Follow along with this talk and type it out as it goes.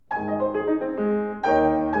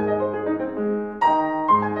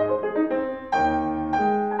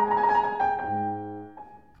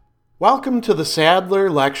Welcome to the Sadler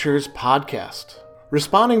Lectures podcast.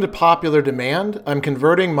 Responding to popular demand, I'm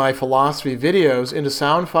converting my philosophy videos into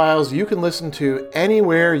sound files you can listen to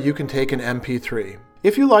anywhere you can take an MP3.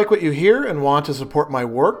 If you like what you hear and want to support my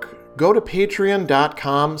work, go to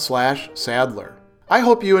patreon.com/Sadler. I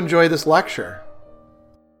hope you enjoy this lecture.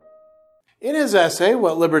 In his essay,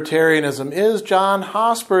 What Libertarianism Is, John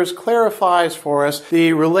Hospers clarifies for us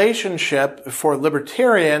the relationship for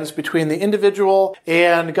libertarians between the individual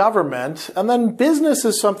and government, and then business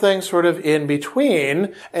is something sort of in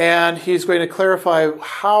between, and he's going to clarify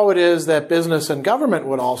how it is that business and government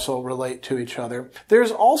would also relate to each other. There's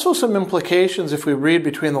also some implications, if we read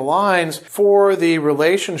between the lines, for the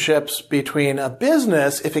relationships between a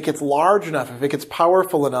business, if it gets large enough, if it gets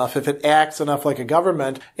powerful enough, if it acts enough like a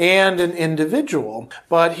government, and an individual,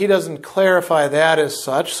 but he doesn't clarify that as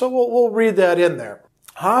such, so we'll read that in there.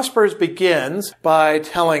 Hospers begins by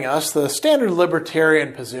telling us the standard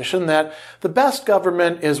libertarian position that the best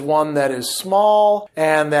government is one that is small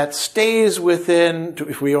and that stays within,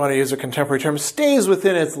 if we want to use a contemporary term, stays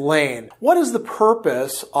within its lane. What is the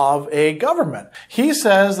purpose of a government? He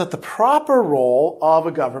says that the proper role of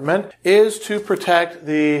a government is to protect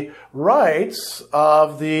the rights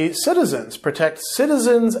of the citizens, protect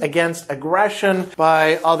citizens against aggression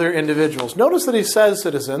by other individuals. Notice that he says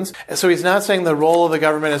citizens, so he's not saying the role of the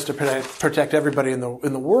government is to protect everybody in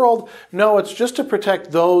the world. No, it's just to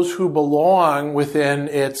protect those who belong within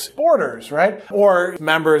its borders, right? Or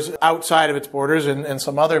members outside of its borders in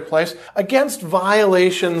some other place against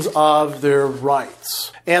violations of their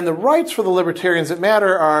rights. And the rights for the libertarians that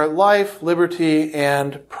matter are life, liberty,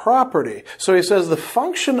 and property. So he says the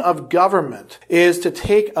function of government is to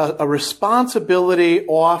take a responsibility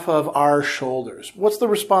off of our shoulders. What's the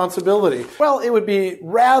responsibility? Well, it would be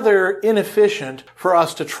rather inefficient for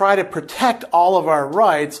us to try to protect all of our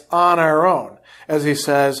rights on our own. As he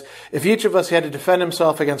says, if each of us had to defend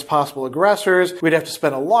himself against possible aggressors, we'd have to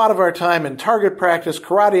spend a lot of our time in target practice,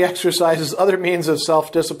 karate exercises, other means of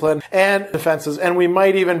self-discipline and defenses, and we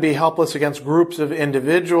might even be helpless against groups of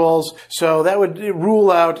individuals. So that would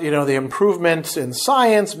rule out, the improvements in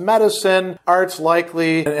science, medicine, arts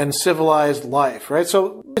likely, and civilized life, right?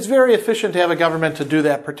 So it's very efficient to have a government to do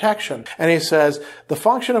that protection. And he says, the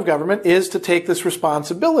function of government is to take this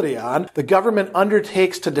responsibility on. The government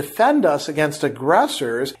undertakes to defend us against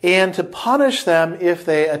aggressors and to punish them if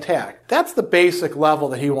they attack. That's the basic level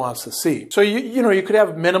that he wants to see. So you could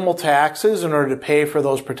have minimal taxes in order to pay for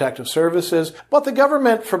those protective services, but the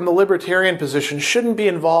government from the libertarian position shouldn't be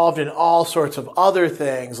involved in all sorts of other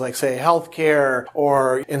things like, say, healthcare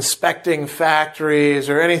or inspecting factories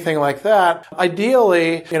or anything like that.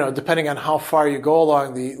 Ideally, depending on how far you go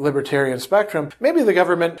along the libertarian spectrum, maybe the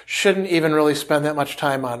government shouldn't even really spend that much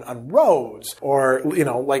time on roads or,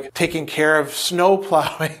 like taking care of snow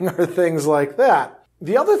plowing or things like that.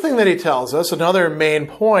 The other thing that he tells us, another main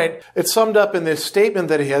point, it's summed up in this statement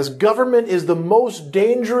that he has, government is the most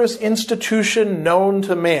dangerous institution known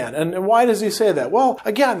to man. And why does he say that? Well,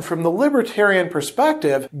 again, from the libertarian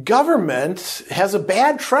perspective, government has a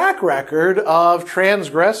bad track record of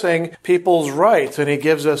transgressing people's rights. And he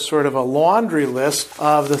gives us sort of a laundry list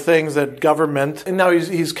of the things that government, and now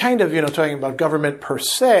he's kind of, talking about government per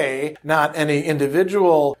se, not any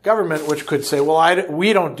individual government, which could say, well,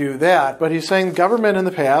 we don't do that. But he's saying government in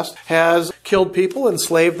the past has killed people,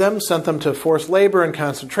 enslaved them, sent them to forced labor and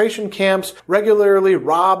concentration camps, regularly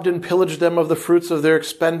robbed and pillaged them of the fruits of their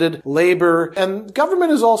expended labor. And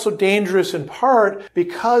government is also dangerous in part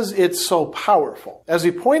because it's so powerful. As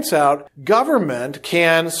he points out, government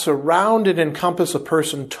can surround and encompass a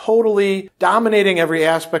person totally, dominating every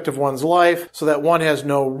aspect of one's life so that one has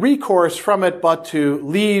no recourse from it but to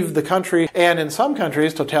leave the country. And in some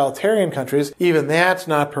countries, totalitarian countries, even that's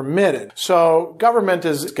not permitted. So government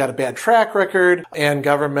has got a bad track record, and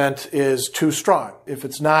government is too strong. If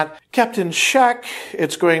it's not kept in check,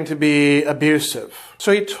 it's going to be abusive.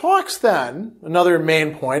 So he talks then, another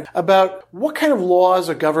main point, about what kind of laws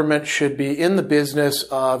a government should be in the business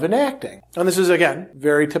of enacting. And this is, again,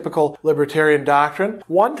 very typical libertarian doctrine.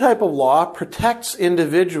 One type of law protects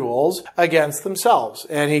individuals against themselves.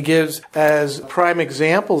 And he gives as prime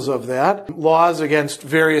examples of that laws against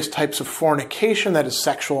various types of fornication, that is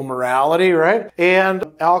sexual morality, right? And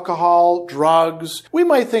alcohol, drugs. We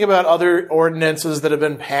might think about other ordinances that have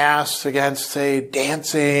been passed against, say,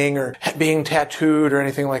 dancing or being tattooed or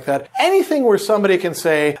anything like that. Anything where somebody can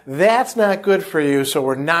say, that's not good for you, so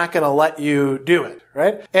we're not going to let you do it.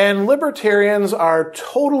 right? And libertarians are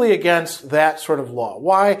totally against that sort of law.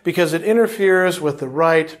 Why? Because it interferes with the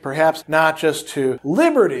right, perhaps not just to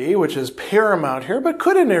liberty, which is paramount here, but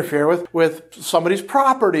could interfere with somebody's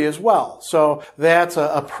property as well. So that's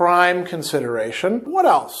a prime consideration. What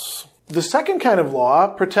else? The second kind of law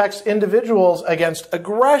protects individuals against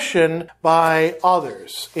aggression by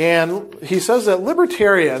others. And he says that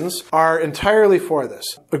libertarians are entirely for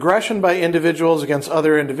this. Aggression by individuals against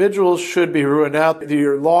other individuals should be ruined out.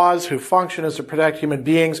 Your laws who function as to protect human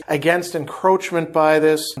beings against encroachment by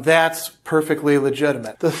this, that's perfectly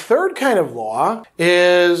legitimate. The third kind of law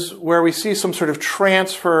is where we see some sort of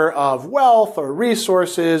transfer of wealth or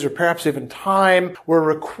resources or perhaps even time. We're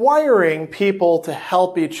requiring people to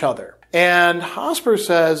help each other. And Hospers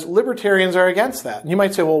says libertarians are against that. And you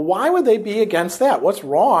might say, well, why would they be against that? What's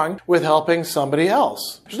wrong with helping somebody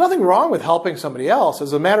else? There's nothing wrong with helping somebody else.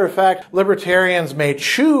 As a matter of fact, libertarians may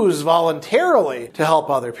choose voluntarily to help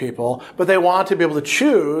other people, but they want to be able to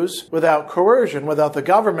choose without coercion, without the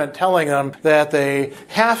government telling them that they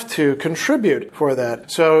have to contribute for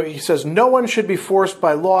that. So he says no one should be forced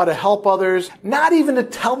by law to help others, not even to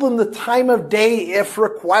tell them the time of day if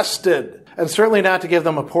requested. And certainly not to give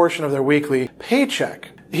them a portion of their weekly paycheck.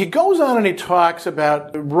 He goes on and he talks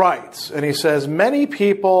about rights, and he says many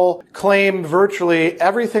people claim virtually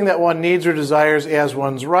everything that one needs or desires as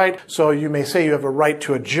one's right. So you may say you have a right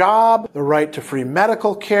to a job, the right to free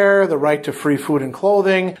medical care, the right to free food and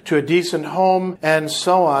clothing, to a decent home, and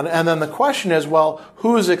so on. And then the question is, well,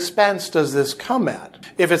 whose expense does this come at?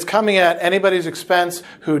 If it's coming at anybody's expense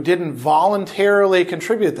who didn't voluntarily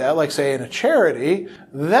contribute that, like say in a charity,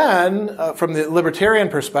 then from the libertarian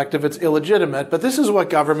perspective, it's illegitimate. But this is what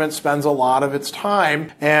government spends a lot of its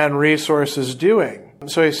time and resources doing.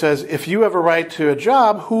 So he says, if you have a right to a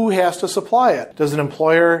job, who has to supply it? Does an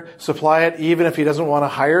employer supply it even if he doesn't want to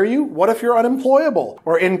hire you? What if you're unemployable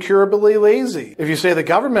or incurably lazy? If you say the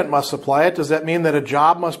government must supply it, does that mean that a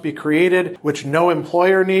job must be created which no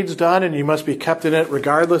employer needs done and you must be kept in it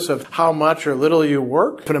regardless of how much or little you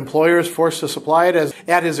work? If an employer is forced to supply it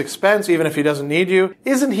at his expense, even if he doesn't need you,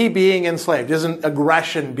 isn't he being enslaved? Isn't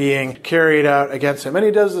aggression being carried out against him? And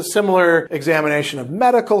he does a similar examination of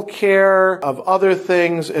medical care, of other things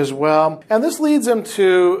as well. And this leads him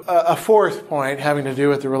to a fourth point having to do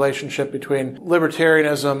with the relationship between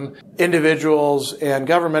libertarianism, individuals, and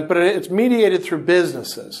government, but it's mediated through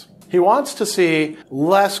businesses. He wants to see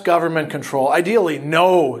less government control, ideally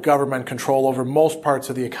no government control over most parts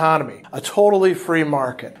of the economy, a totally free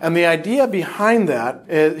market. And the idea behind that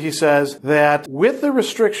is, he says, that with the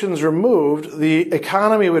restrictions removed, the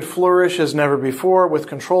economy would flourish as never before, with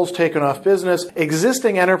controls taken off business,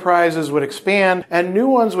 existing enterprises would expand, and new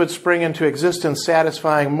ones would spring into existence,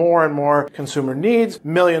 satisfying more and more consumer needs.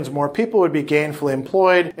 Millions more people would be gainfully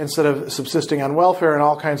employed instead of subsisting on welfare and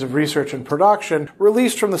all kinds of research and production.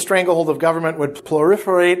 Released from the stranglehold of government would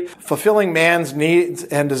proliferate, fulfilling man's needs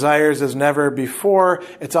and desires as never before.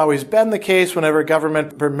 It's always been the case whenever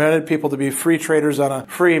government permitted people to be free traders on a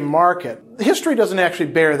free market. History doesn't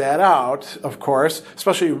actually bear that out, of course,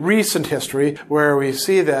 especially recent history where we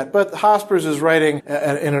see that. But Hospers is writing in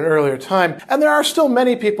an earlier time. And there are still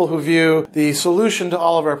many people who view the solution to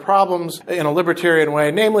all of our problems in a libertarian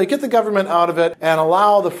way, namely get the government out of it and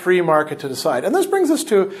allow the free market to decide. And this brings us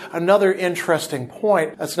to another interesting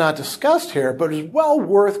point that's not discussed here, but is well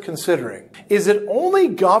worth considering. Is it only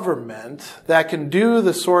government that can do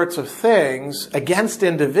the sorts of things against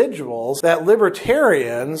individuals that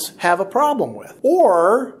libertarians have a problem with?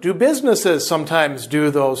 Or do businesses sometimes do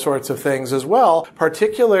those sorts of things as well,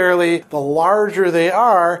 particularly the larger they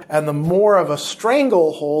are and the more of a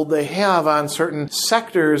stranglehold they have on certain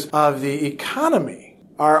sectors of the economy?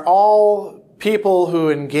 Are all people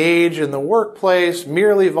who engage in the workplace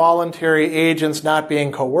merely voluntary agents, not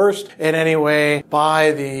being coerced in any way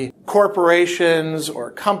by the corporations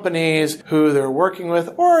or companies who they're working with,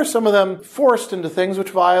 or are some of them forced into things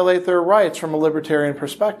which violate their rights from a libertarian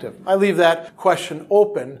perspective? I leave that question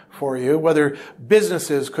open for you, whether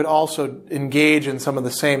businesses could also engage in some of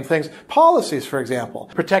the same things. Policies, for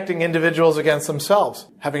example, protecting individuals against themselves,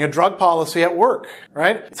 having a drug policy at work,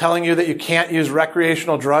 right? Telling you that you can't use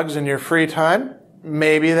recreational drugs in your free time.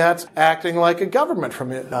 Maybe that's acting like a government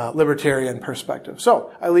from a libertarian perspective.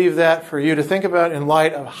 So I leave that for you to think about in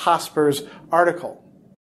light of Hospers' article.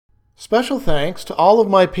 Special thanks to all of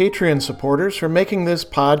my Patreon supporters for making this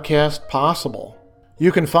podcast possible.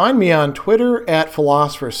 You can find me on Twitter at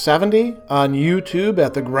Philosopher70, on YouTube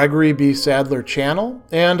at the Gregory B. Sadler channel,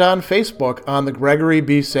 and on Facebook on the Gregory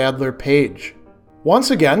B. Sadler page.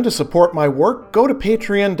 Once again, to support my work, go to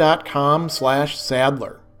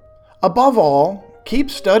patreon.com/Sadler. Above all,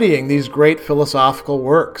 Keep studying these great philosophical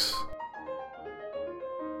works.